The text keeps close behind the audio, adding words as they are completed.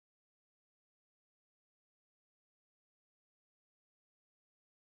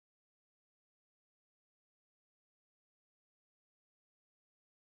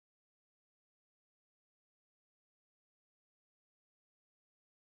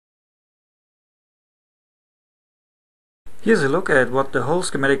Here's a look at what the whole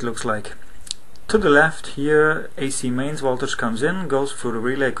schematic looks like. To the left here, AC mains voltage comes in, goes through the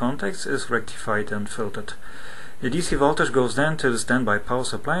relay contacts, is rectified and filtered. The DC voltage goes then to the standby power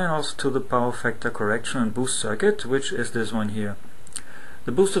supply and also to the power factor correction and boost circuit, which is this one here.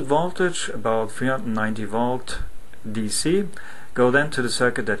 The boosted voltage, about 390 volt DC, go then to the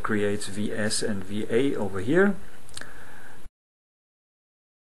circuit that creates VS and VA over here.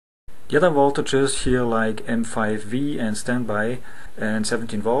 The other voltages here, like M5V and standby and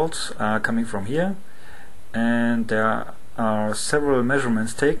 17 volts, are coming from here, and there are several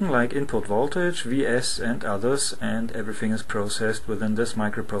measurements taken, like input voltage, VS and others, and everything is processed within this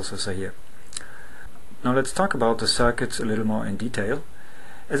microprocessor here. Now let's talk about the circuits a little more in detail.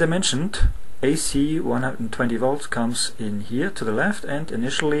 As I mentioned, AC 120 volts comes in here to the left, and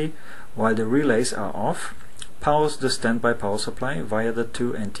initially, while the relays are off, powers the standby power supply via the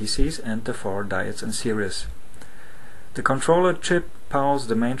 2 NTCs and the 4 diodes in series. The controller chip powers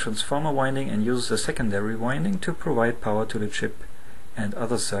the main transformer winding and uses a secondary winding to provide power to the chip and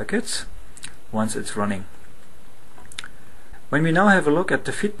other circuits once it's running. When we now have a look at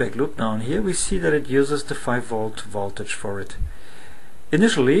the feedback loop down here, we see that it uses the 5 volt voltage for it.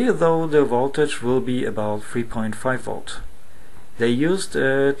 Initially, though, the voltage will be about 3.5 volt. They used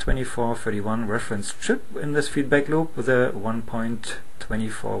a 2431 reference chip in this feedback loop with a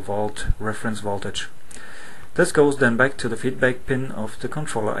 1.24 volt reference voltage. This goes then back to the feedback pin of the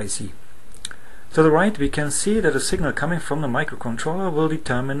controller IC. To the right, we can see that a signal coming from the microcontroller will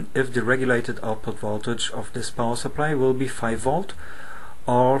determine if the regulated output voltage of this power supply will be 5 volt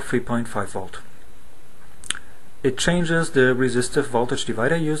or 3.5 volt. It changes the resistive voltage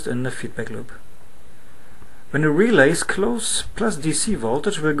divider used in the feedback loop. When the relays close, plus DC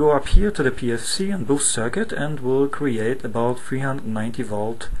voltage will go up here to the PFC and boost circuit and will create about 390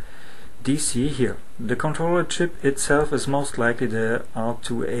 volt DC here. The controller chip itself is most likely the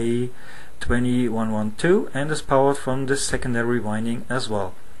R2A20112 and is powered from the secondary winding as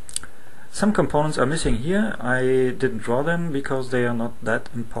well. Some components are missing here. I didn't draw them because they are not that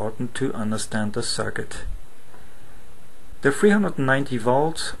important to understand the circuit. The 390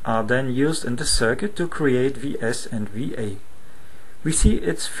 volts are then used in the circuit to create VS and VA. We see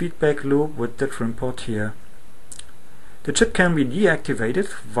its feedback loop with the trim port here. The chip can be deactivated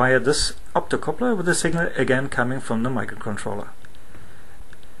via this optocoupler with the signal again coming from the microcontroller.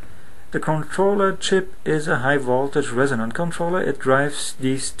 The controller chip is a high voltage resonant controller. It drives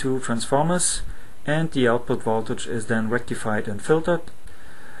these 2 transformers, and the output voltage is then rectified and filtered.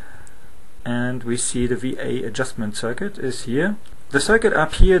 And we see the VA adjustment circuit is here. The circuit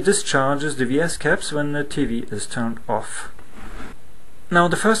up here discharges the VS caps when the TV is turned off. Now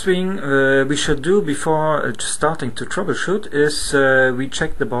the first thing we should do before starting to troubleshoot is we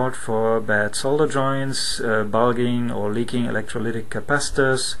check the board for bad solder joints, bulging or leaking electrolytic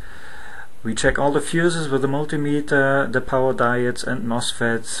capacitors. We check all the fuses with the multimeter, the power diodes and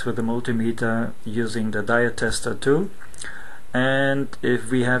MOSFETs with the multimeter using the diode tester too. And if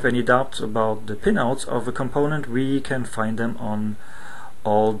we have any doubts about the pinouts of a component, we can find them on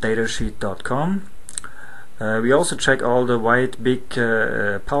alldatasheet.com. We also check all the white big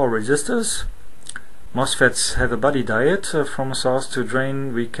power resistors. MOSFETs have a body diode from source to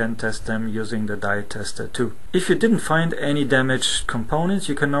drain. We can test them using the diode tester too. If you didn't find any damaged components,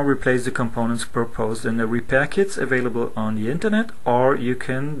 you can now replace the components proposed in the repair kits available on the internet, or you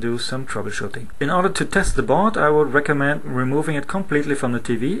can do some troubleshooting. In order to test the board, I would recommend removing it completely from the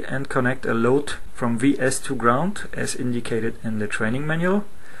TV and connect a load from VS to ground as indicated in the training manual.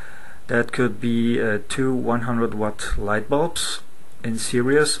 That could be 2 100 watt light bulbs in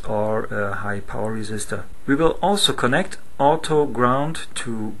series or a high power resistor. We will also connect auto ground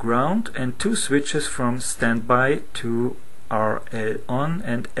to ground and 2 switches from standby to RL on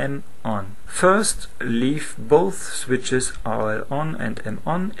and M on. First, leave both switches RL on and M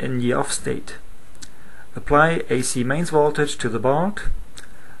on in the off state. Apply AC mains voltage to the board.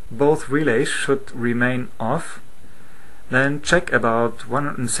 Both relays should remain off. Then check about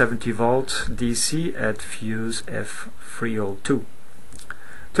 170 volts DC at fuse F302.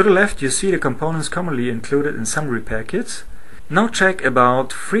 To the left you see the components commonly included in some repair kits. Now check about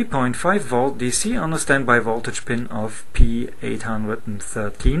 3.5 volt DC on the standby voltage pin of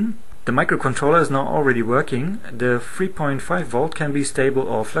P813. The microcontroller is now already working. The 3.5 volt can be stable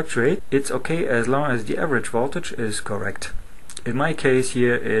or fluctuate. It's okay as long as the average voltage is correct. In my case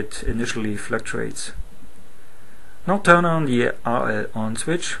here it initially fluctuates. Now turn on the RL on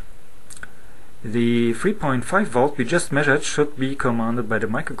switch. The 3.5 volt we just measured should be commanded by the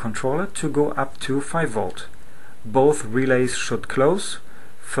microcontroller to go up to 5 volt. Both relays should close.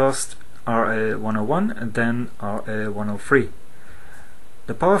 First RL101 and then RL103.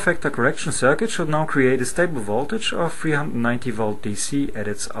 The power factor correction circuit should now create a stable voltage of 390 volt DC at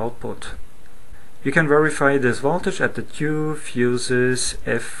its output. You can verify this voltage at the two fuses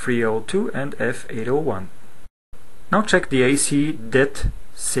F302 and F801. Now check the AC dead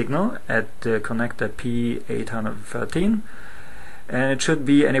signal at the connector P813, and it should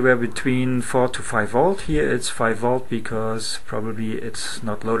be anywhere between 4 to 5 volt. Here it's 5 volt because probably it's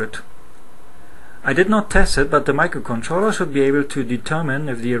not loaded. I did not test it, but the microcontroller should be able to determine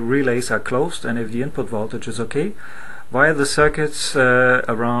if the relays are closed and if the input voltage is okay via the circuits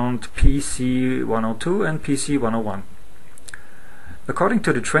around PC102 and PC101. According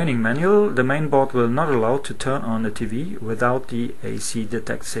to the training manual, the main board will not allow to turn on the TV without the AC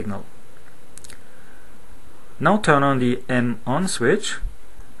detect signal. Now turn on the M-on switch,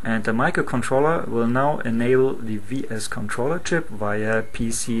 and the microcontroller will now enable the VS controller chip via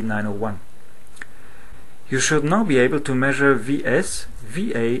PC901. You should now be able to measure VS,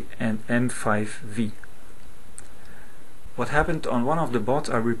 VA and M5V. What happened on one of the boards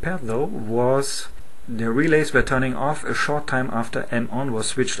I repaired though was the relays were turning off a short time after M-on was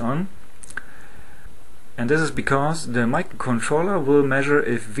switched on, and this is because the microcontroller will measure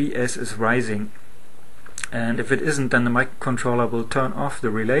if VS is rising, and if it isn't, then the microcontroller will turn off the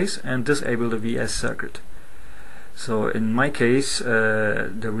relays and disable the VS circuit. So in my case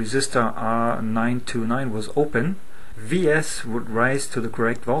the resistor R929 was open. VS would rise to the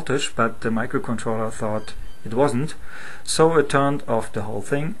correct voltage, but the microcontroller thought it wasn't, so it turned off the whole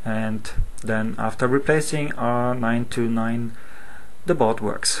thing, and then after replacing R929 the board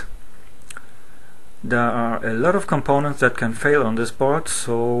works. There are a lot of components that can fail on this board,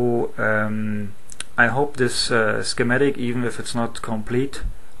 so I hope this schematic, even if it's not complete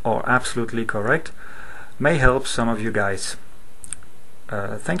or absolutely correct, may help some of you guys.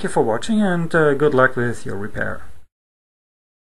 Thank you for watching, and good luck with your repair.